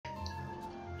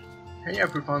Hey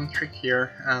everyone, Trick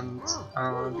here, and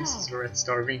this is a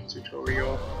radstarving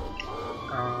tutorial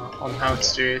on how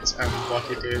to do it and what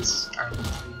it is, and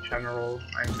in general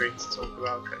I'm going to talk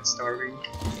about radstarving.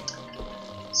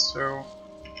 So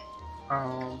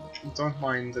don't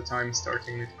mind that I'm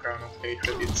starting with Crown of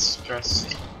Hatred, it's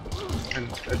just an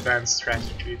advanced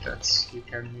strategy that you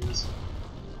can use.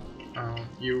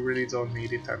 You really don't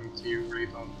need it, and you really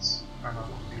don't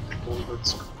need the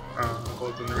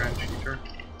golden ranch either.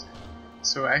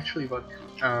 So actually what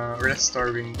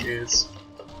radstarving is,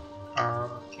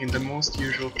 in the most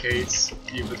usual case,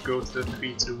 you would go to the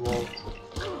 3-2 vault,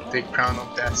 take Crown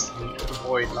of Destiny,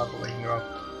 avoid leveling up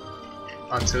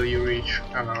until you reach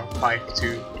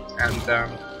 5-2, and then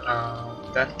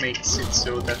that makes it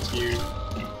so that you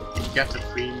get a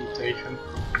free mutation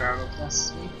from Crown of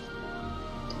Destiny,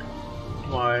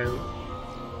 while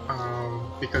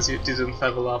because you didn't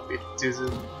level up, it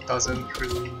doesn't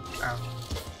really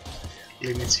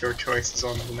limits your choices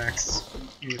on the next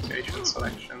mutation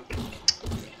selection.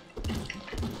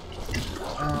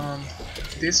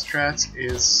 This strat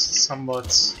is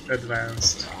somewhat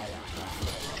advanced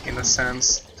in a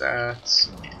sense that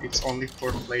it's only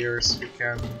for players who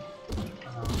can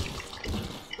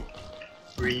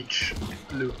reach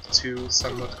loop 2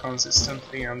 somewhat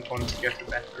consistently and want to get a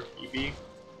better PB.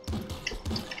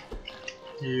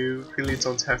 You really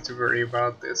don't have to worry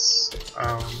about this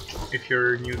if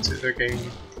you're new to the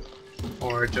game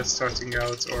or just starting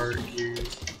out, or you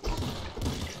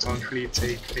don't really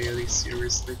take daily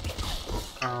seriously.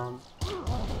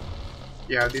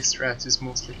 Yeah, this strat is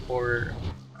mostly for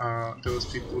those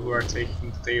people who are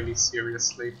taking the daily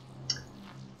seriously,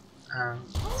 and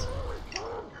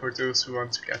for those who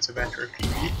want to get a better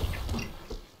PB.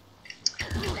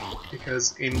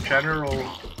 Because in general,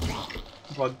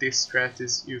 what this strat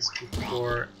is useful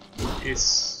for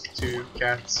is to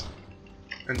get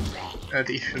an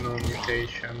additional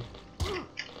mutation.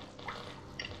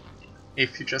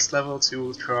 If you just level 2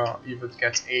 Ultra, you would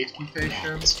get 8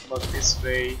 mutations, but this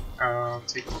way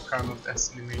taking Crown of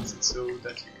Destiny makes it so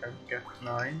that you can get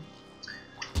 9.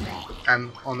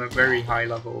 And on a very high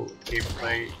level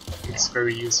gameplay, it's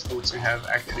very useful to have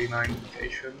actually 9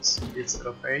 mutations instead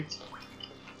of 8.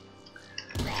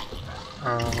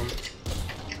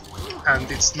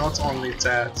 And it's not only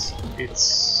that,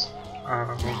 it's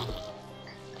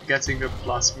getting a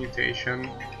plus mutation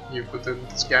you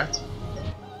couldn't get.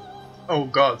 Oh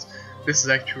god, this is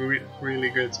actually really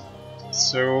good.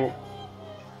 So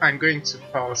I'm going to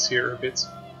pause here a bit.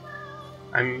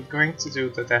 I'm going to do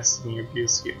the Destiny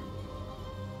abuse here.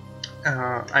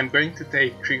 I'm going to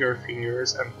take Trigger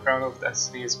Fingers, and Crown of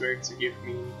Destiny is going to give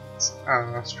me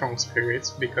Strong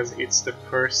Spirit, because it's the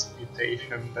first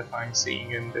mutation that I'm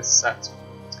seeing in this set.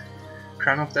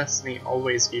 Crown of Destiny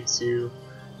always gives you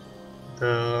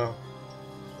the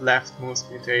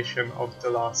leftmost mutation of the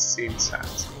last scene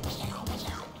set.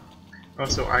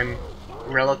 Also, I'm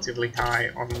relatively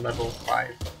high on level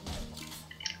 5,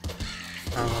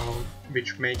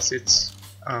 which makes it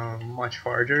much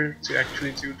harder to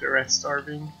actually do the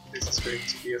radstarving. This is going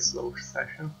to be a slow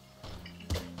session,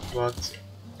 but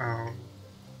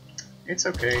it's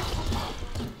okay.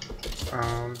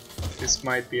 This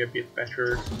might be a bit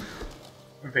better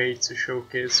way to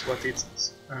showcase what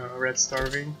is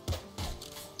radstarving.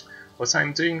 What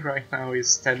I'm doing right now is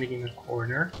standing in a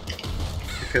corner,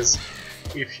 because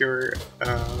if you're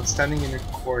standing in a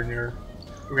corner,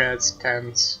 rads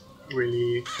can't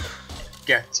really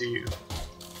get to you.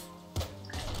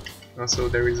 Also,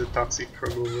 there is a toxic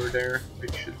frog over there,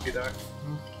 which should be done.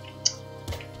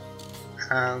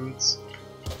 And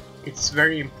it's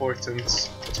very important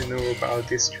to know about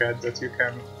this strat, that you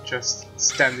can just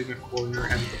stand in a corner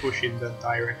and push in that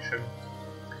direction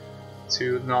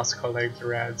to not collect the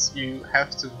rads. You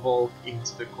have to walk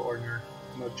into the corner,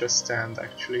 not just stand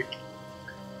actually.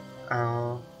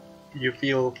 You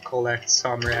will collect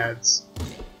some rads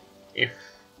if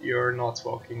you're not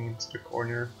walking into the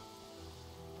corner.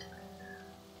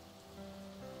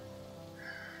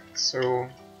 So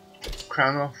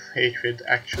Crown of Hatred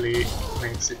actually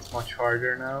makes it much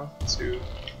harder now to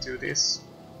do this.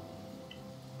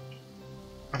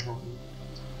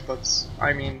 But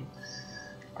I mean,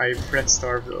 I've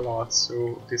radstarved a lot,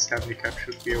 so this handicap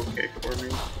should be okay for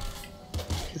me.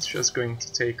 It's just going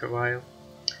to take a while.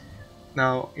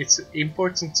 Now, it's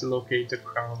important to locate the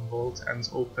Crown Vault and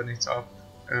open it up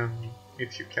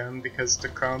if you can, because the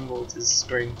Crown Vault is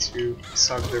going to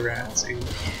suck the rads in.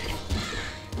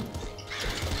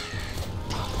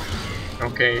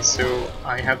 Okay, so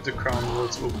I have the Crown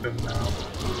Vault open now.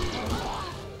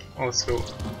 Also,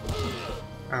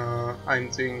 I'm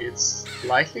doing it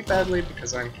slightly badly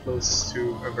because I'm close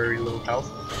to a very low health.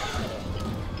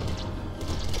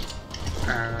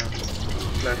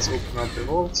 And let's open up the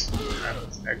vault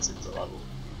and exit the level.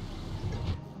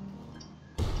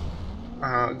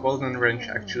 Golden Wrench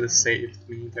actually saved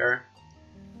me there.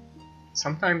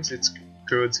 Sometimes it's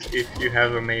good if you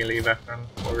have a melee weapon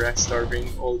for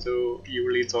radstarving, although you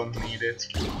really don't need it,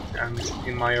 and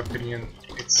in my opinion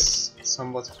it's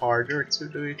somewhat harder to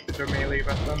do it with a melee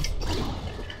weapon.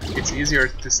 It's easier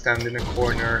to stand in a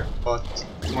corner, but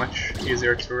much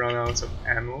easier to run out of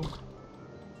ammo.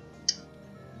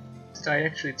 Did I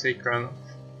actually take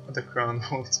the crown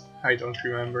vault? I don't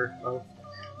remember. Well,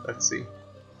 let's see.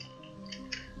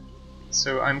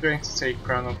 So I'm going to take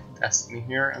Crown of Destiny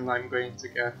here, and I'm going to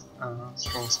get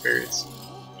Strong Spirits.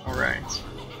 Alright.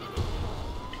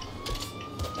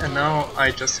 And now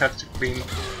I just have to clean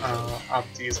up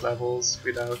these levels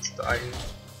without dying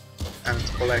and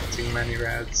collecting many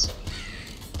rads.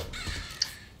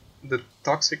 The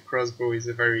Toxic Crossbow is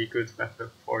a very good weapon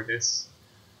for this.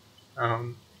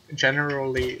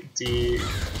 Generally the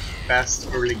best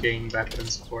early game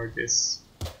weapons for this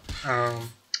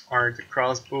are the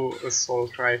crossbow,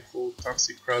 assault rifle,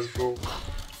 toxic crossbow.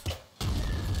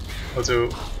 Although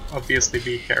obviously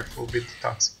be careful with the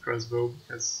toxic crossbow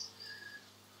because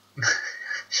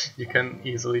you can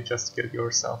easily just kill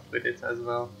yourself with it as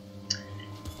well.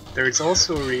 There is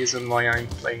also a reason why I'm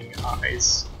playing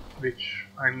Eyes, which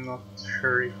I'm not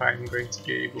sure if I'm going to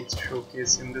be able to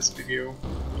showcase in this video.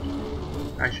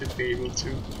 I should be able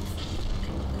to.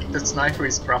 The sniper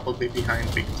is probably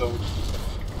behind Big Dog,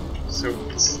 so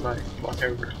it's like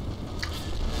whatever.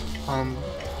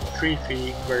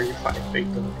 3v where you fight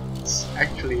Big Dog, it's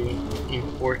actually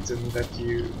important that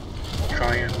you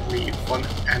try and leave one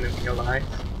enemy alive,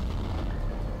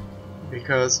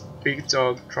 because Big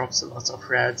Dog drops a lot of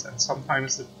rads and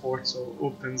sometimes the portal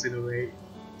opens in a way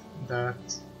that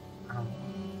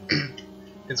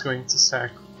it's going to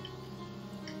sack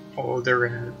all the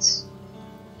rads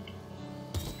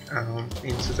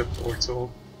into the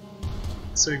portal,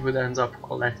 so you would end up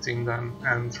collecting them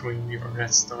and ruin your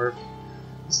red starve.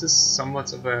 This is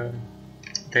somewhat of a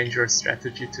dangerous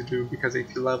strategy to do, because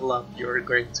if you level up you're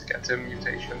going to get a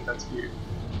mutation that you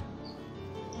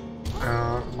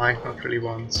might not really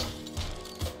want.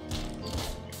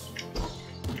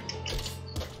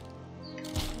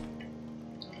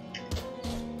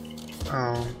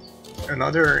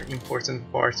 Another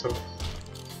important part of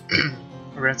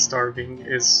red starving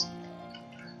is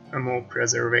ammo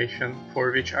preservation,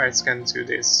 for which I can do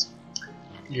this.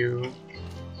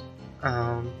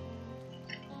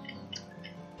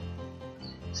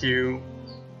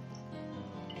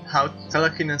 How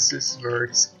telekinesis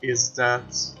works is that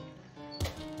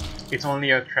it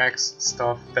only attracts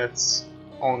stuff that's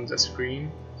on the screen,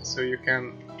 so you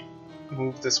can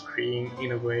move the screen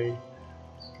in a way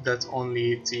that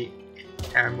only the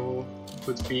ammo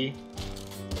would be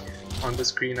on the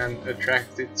screen and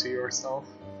attract it to yourself.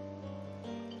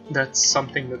 That's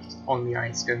something that only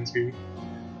Ice can do,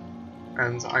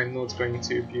 and I'm not going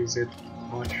to abuse it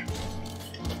much.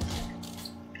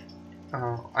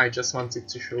 I just wanted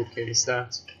to showcase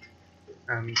that,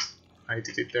 and I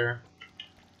did it there.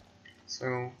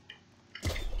 So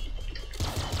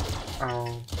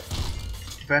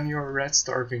when you're red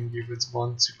starving, you would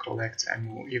want to collect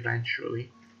ammo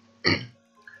eventually.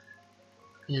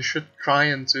 You should try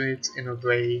and do it in a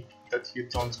way that you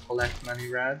don't collect many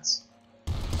rads.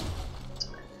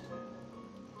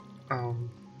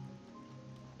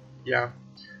 Yeah,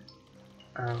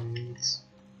 and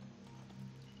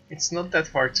it's not that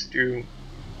hard to do,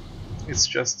 it's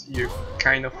just you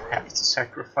kind of have to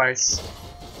sacrifice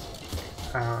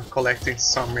collecting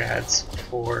some rads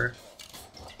for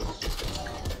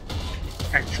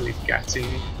actually getting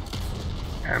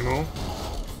ammo.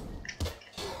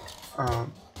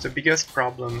 The biggest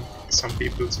problem some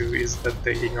people do is that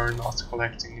they are not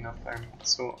collecting enough ammo,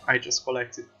 so I just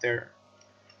collect it there.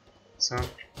 So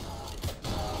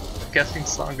Gatling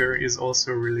Slugger is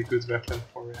also a really good weapon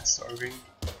for red starving.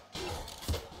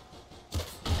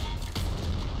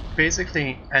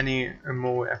 Basically any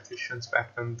ammo efficient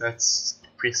weapon that's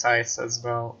precise as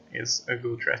well is a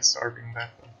good red starving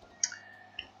weapon.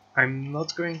 I'm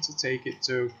not going to take it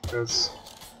though, because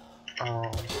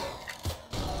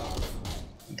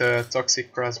the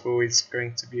toxic crossbow is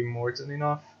going to be more than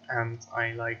enough, and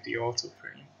I like the auto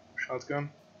frame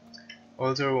shotgun.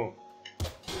 Although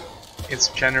it's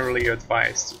generally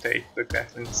advised to take the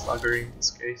Gatling Slugger in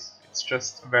this case, it's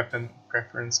just a weapon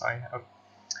preference I have.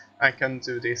 I can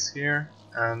do this here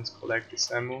and collect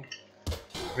this ammo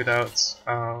without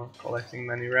collecting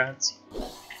many rads.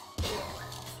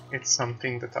 it's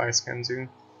something that ice can do,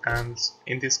 and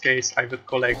in this case I would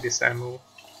collect this ammo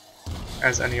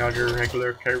as any other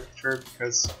regular character,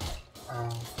 because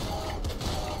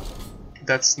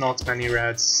that's not many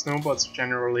rads. Snowbots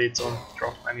generally don't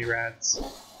drop many rads,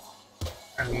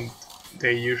 and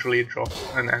they usually drop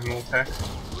an ammo pack.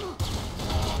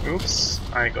 Oops,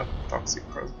 I got toxic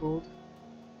crossbow.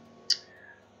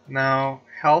 Now,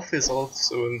 health is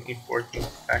also an important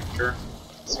factor,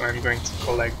 so I'm going to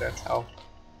collect that health.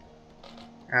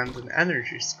 And an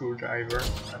energy screwdriver,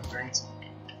 I'm going to...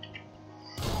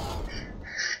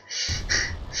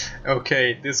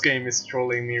 Okay, this game is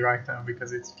trolling me right now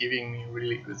because it's giving me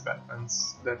really good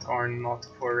weapons that are not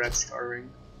for red starving.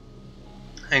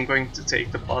 I'm going to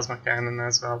take the plasma cannon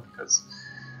as well because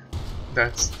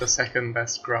that's the second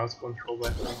best crowd control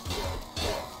weapon.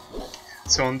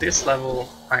 So on this level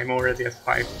I'm already at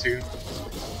 5-2.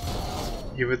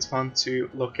 You would want to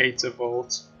locate the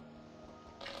vault.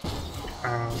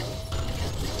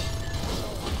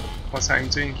 What I'm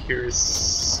doing here is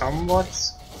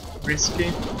somewhat risky.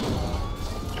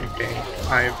 Okay,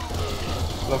 I've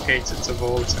located the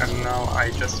vault and now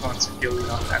I just want to kill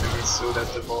enough enemies so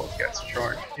that the vault gets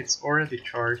charged. It's already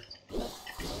charged,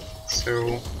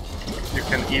 so you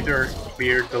can either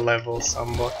clear the level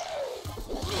somewhat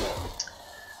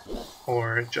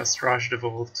or just rush the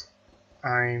vault.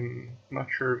 I'm not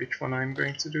sure which one I'm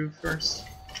going to do first.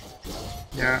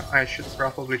 Yeah, I should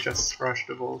probably just rush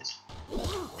the vault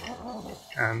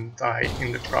and die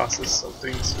in the process of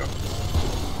doing so.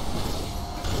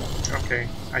 Okay,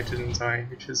 I didn't die,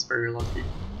 which is very lucky.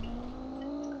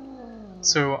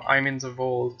 So I'm in the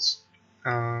vault,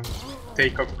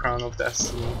 take up Crown of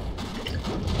Destiny,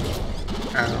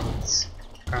 and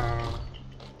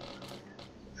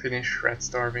finish Red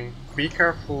Starving. Be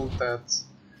careful that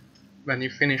when you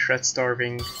finish Red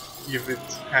Starving, you would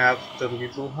have the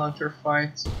Little Hunter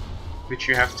fight, which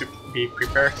you have to be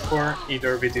prepared for,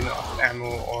 either with enough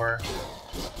ammo or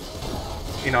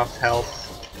enough health.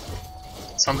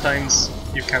 Sometimes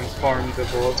you can farm the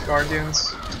World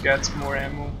Guardians to get more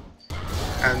ammo,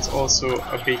 and also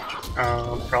a big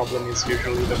problem is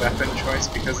usually the weapon choice,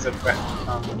 because the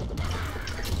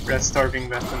Red Starving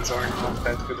weapons are not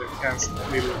that good against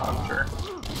Little Hunter.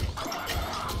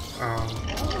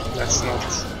 Let's not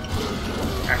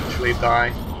actually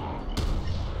die.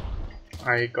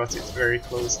 I got it very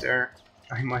close there.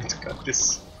 I might cut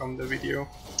this from the video.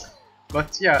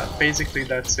 But yeah, basically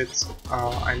that's it.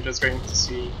 I'm just going to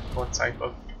see what type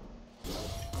of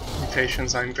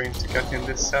mutations I'm going to get in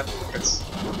this set, because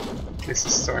this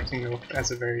is starting off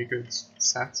as a very good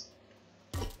set.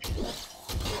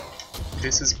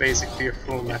 This is basically a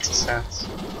full meta set,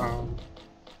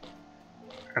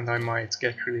 and I might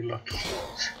get really lucky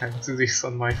and do this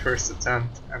on my first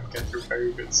attempt and get a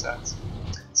very good set.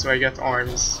 So I get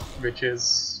arms, which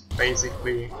is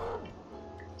basically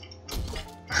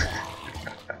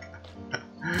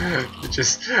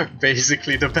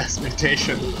the best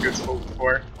mutation you could hope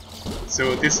for.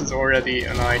 So this is already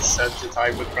a nice set that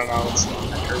I would run out no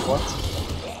matter what.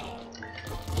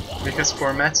 Because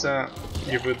for meta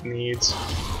you would need,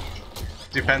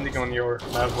 depending on your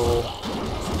level,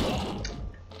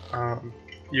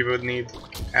 you would need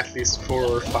at least 4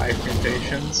 or 5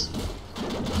 mutations.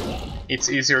 It's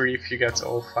easier if you get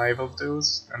all 5 of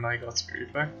those, and I got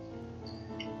Spirit back.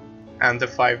 And the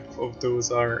 5 of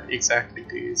those are exactly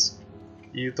these.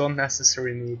 You don't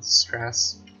necessarily need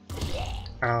stress.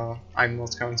 I'm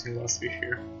not counting last wish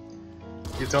here.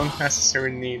 You don't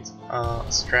necessarily need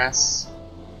stress,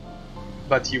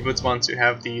 but you would want to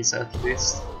have these at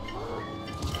least.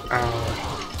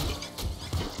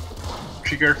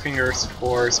 Trigger fingers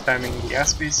for spamming the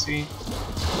SBC,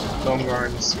 long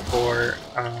arms for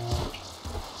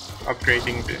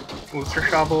upgrading the Ultra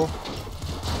Shovel,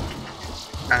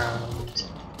 and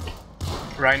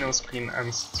Rhino Skin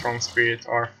and Strong Spirit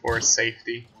are for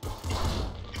safety.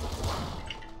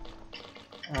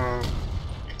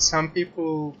 Some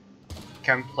people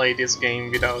can play this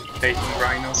game without taking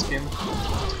Rhino Skin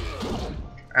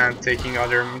and taking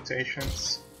other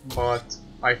mutations, but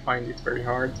I find it very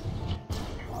hard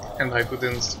and I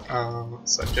wouldn't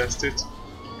suggest it.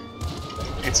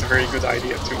 It's a very good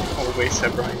idea to always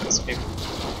have Rhino Skin.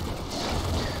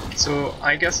 So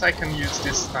I guess I can use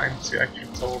this time to actually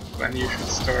talk when you should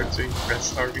start doing Red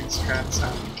Starving strats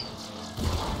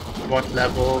and what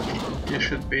level you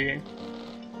should be,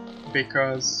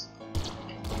 because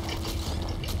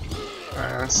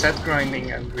set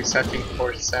grinding and resetting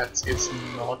for sets is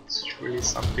not really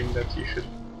something that you should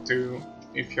do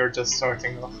if you're just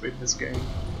starting off with this game.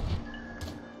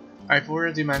 I've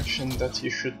already mentioned that you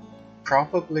should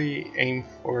probably aim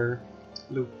for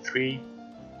loop 3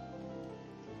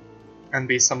 and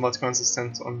be somewhat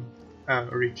consistent on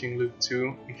reaching loop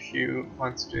 2 if you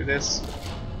want to do this.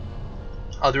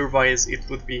 Otherwise it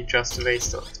would be just a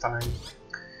waste of time,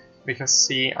 because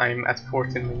see, I'm at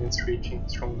 14 minutes reaching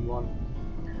Throne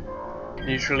 1.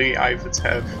 Usually I would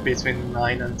have between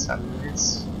 9 and 10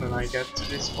 minutes when I get to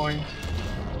this point,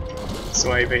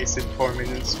 so I wasted 4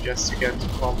 minutes just to get to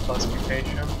 12 plus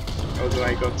mutation, although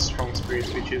I got Strong Spirit,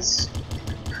 which is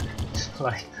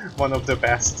like one of the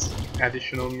best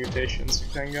additional mutations you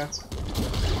can get.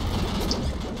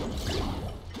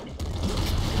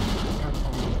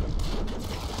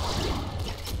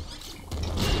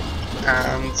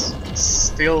 And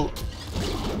still,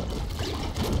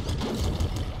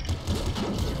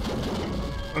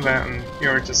 when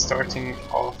you're just starting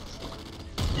off,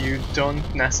 you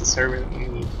don't necessarily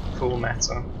need full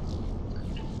meta.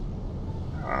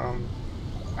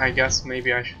 I guess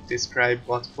maybe I should describe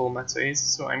what full meta is,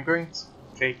 so I'm going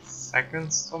to take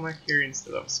second stomach here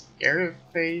instead of scare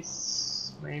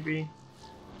face, maybe?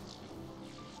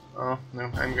 Oh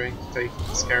no, I'm going to take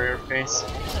scare face.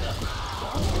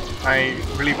 I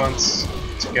really want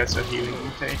to get a healing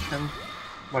mutation,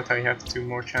 but I have 2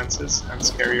 more chances, and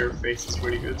Scarier Face is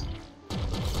really good.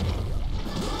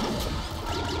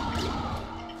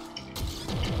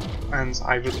 And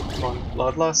I would want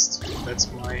Bloodlust,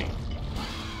 that's my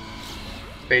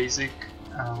basic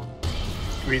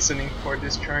reasoning for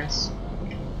this choice.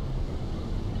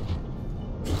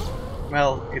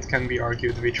 Well, it can be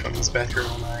argued which one is better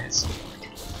on eyes.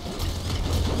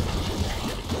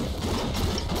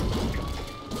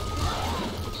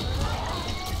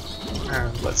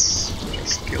 And let's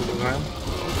just kill the van.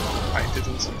 I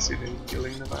didn't succeed in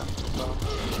killing the van. Well,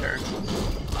 who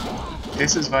cares?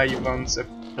 This is why you want a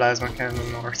plasma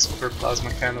cannon or super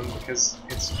plasma cannon, because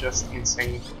it's just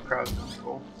insane for crowd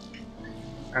control.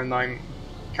 And I'm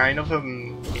kind of a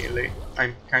melee.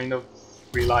 I'm kind of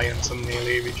reliant on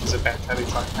melee, which is a bad habit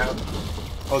I have.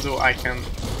 Although I can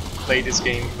play this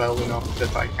game well enough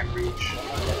that I can reach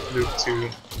loop 2.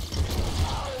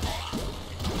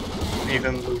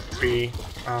 Even loop 3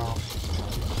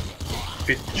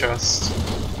 with just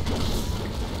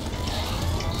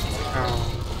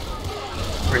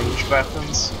ranged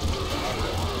weapons.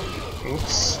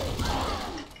 Oops.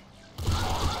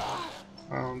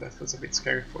 That was a bit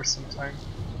scary for some time.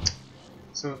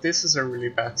 So this is a really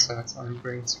bad set. I'm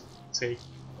going to take...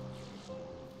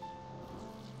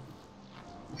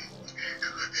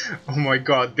 Oh my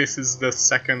god, this is the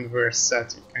second worst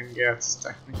set you can get,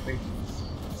 technically.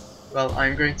 Well,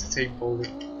 I'm going to take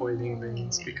Boiling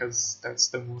Veins because that's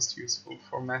the most useful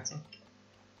for meta.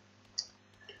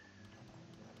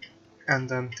 And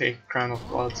then take Crown of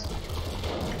Blood.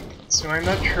 So I'm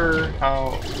not sure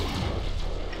how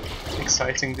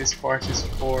exciting this part is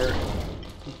for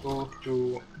people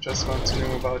who just want to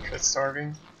know about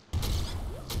radstarving.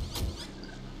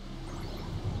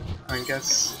 I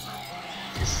guess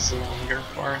this is a longer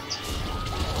part.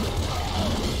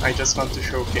 I just want to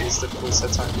showcase the full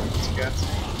set I'm going to get.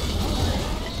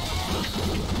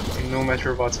 And no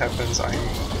matter what happens,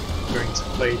 I'm going to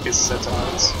play this set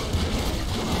out.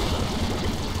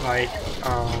 Like,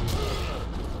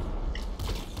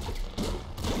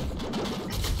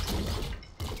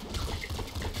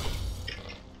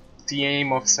 the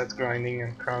aim of set grinding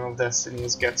and Crown of Destiny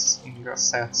is getting a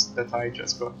set that I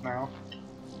just got now.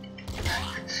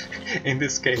 In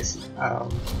this case,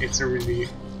 it's a really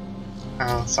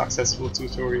successful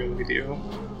tutorial video.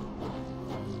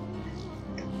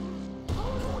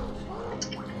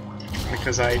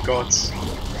 Because I got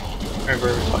a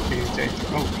very lucky mutation.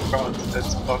 Oh god, that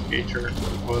blockgator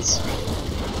was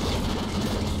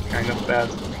kind of bad.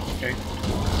 Okay.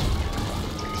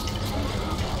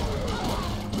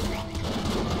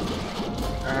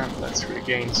 And let's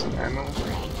regain some ammo.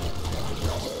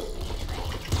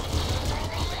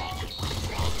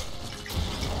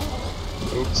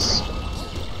 Oops.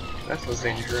 That was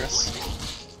dangerous.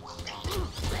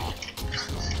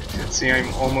 See,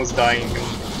 I'm almost dying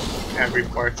in every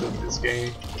part of this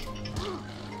game.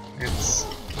 It's...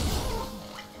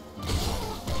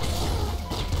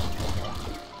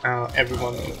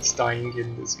 everyone is dying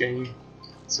in this game,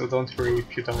 so don't worry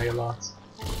if you die a lot.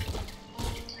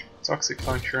 Toxic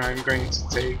Launcher I'm going to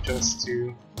take just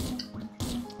to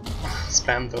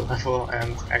spam the level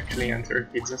and actually enter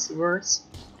Pizza Sewers.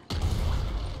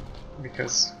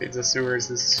 Because Pizza Sewers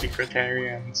is a secret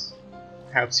area and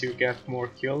helps you get more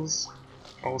kills.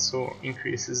 Also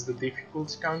increases the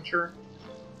difficulty counter,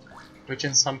 which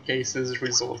in some cases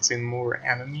results in more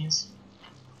enemies.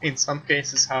 In some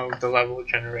cases how the level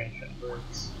generation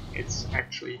works, it's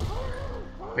actually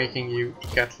making you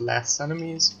get less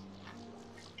enemies.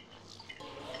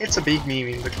 it's a big meme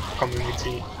in the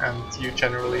community, and you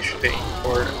generally should aim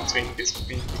for Twin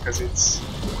Discipline because it's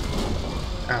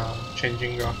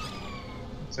changing up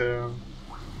the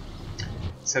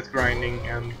set grinding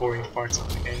and boring parts of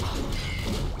the game.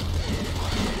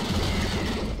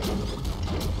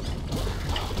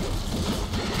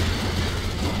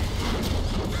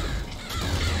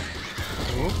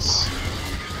 Oops.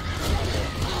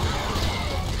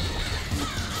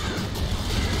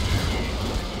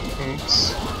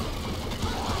 Oops.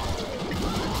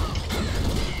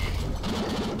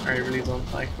 I really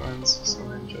don't like runs, so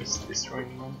I'm just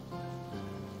destroying them.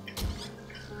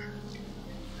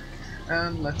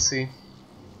 And let's see.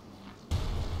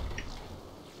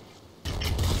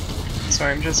 So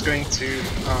I'm just going to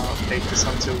take this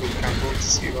until we cancel to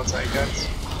see what I get.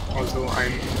 Although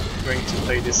I'm going to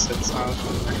play this set out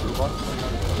no matter what.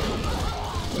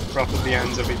 But probably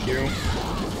end the video,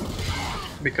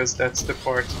 because that's the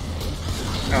part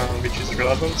which is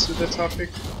relevant to the topic.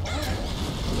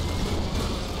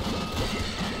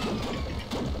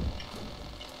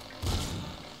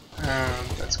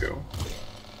 And let's go.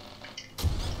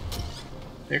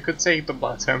 You could take the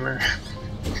Blood Hammer,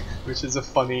 which is a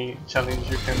funny challenge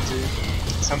you can do.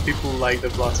 Some people like the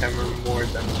Blood Hammer more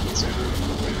than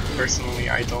Kitsugu. Personally,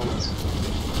 I don't.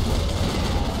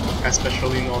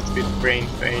 Especially not with Brain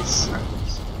Face and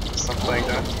stuff like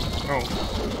that. Oh,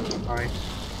 hi.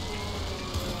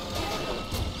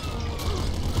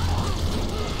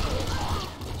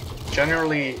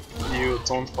 Generally, you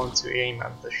don't want to aim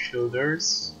at the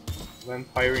shoulders when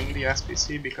firing the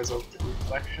SPC because of the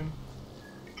reflection.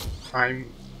 I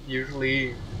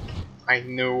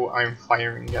know I'm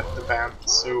firing at the vamp,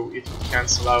 so it will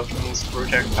cancel out most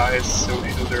projectiles, so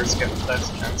shoulders get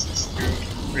less chances to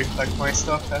reflect my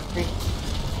stuff at me.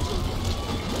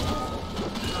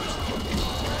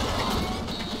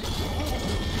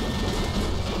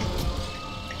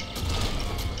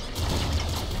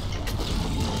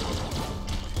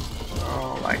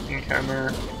 Oh, lightning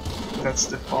hammer. That's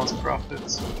the false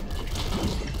prophet.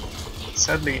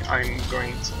 Sadly, I'm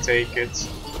going to take it.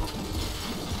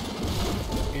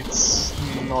 It's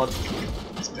not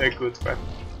a good weapon.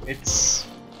 It's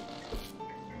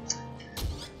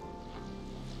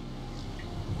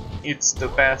the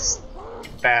best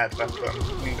bad weapon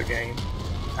in the game,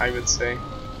 I would say.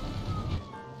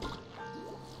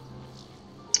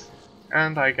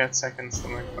 And I get second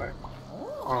stomach back.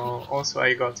 Also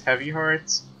I got Heavy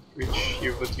Heart, which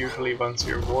you would usually want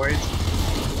to avoid.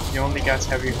 You only get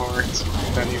Heavy Heart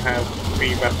when you have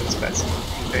 3 weapon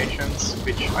specifications,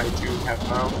 which I do have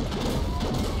now,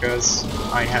 because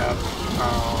I have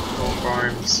long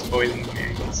arms, boiling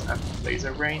wings, and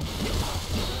laser brain.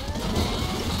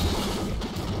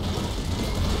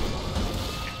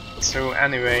 So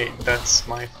anyway, that's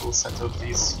my full set of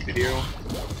this video.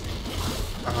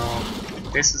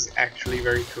 This is actually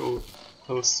very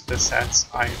close to the sets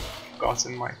I've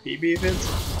gotten my PB with.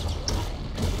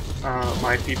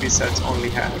 My PB set only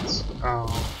had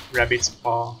Rabbit's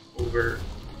Paw over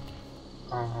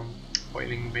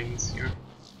Boiling Veins here,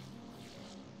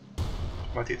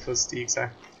 but it was the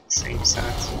exact same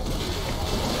set.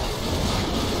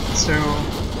 So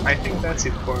I think that's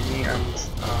it for me, and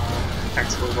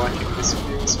thanks for watching this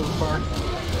video so far.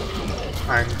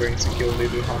 I'm going to kill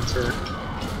Little Hunter.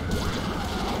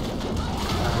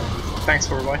 Thanks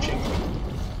for watching.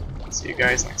 See you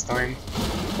guys next time.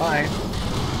 Bye!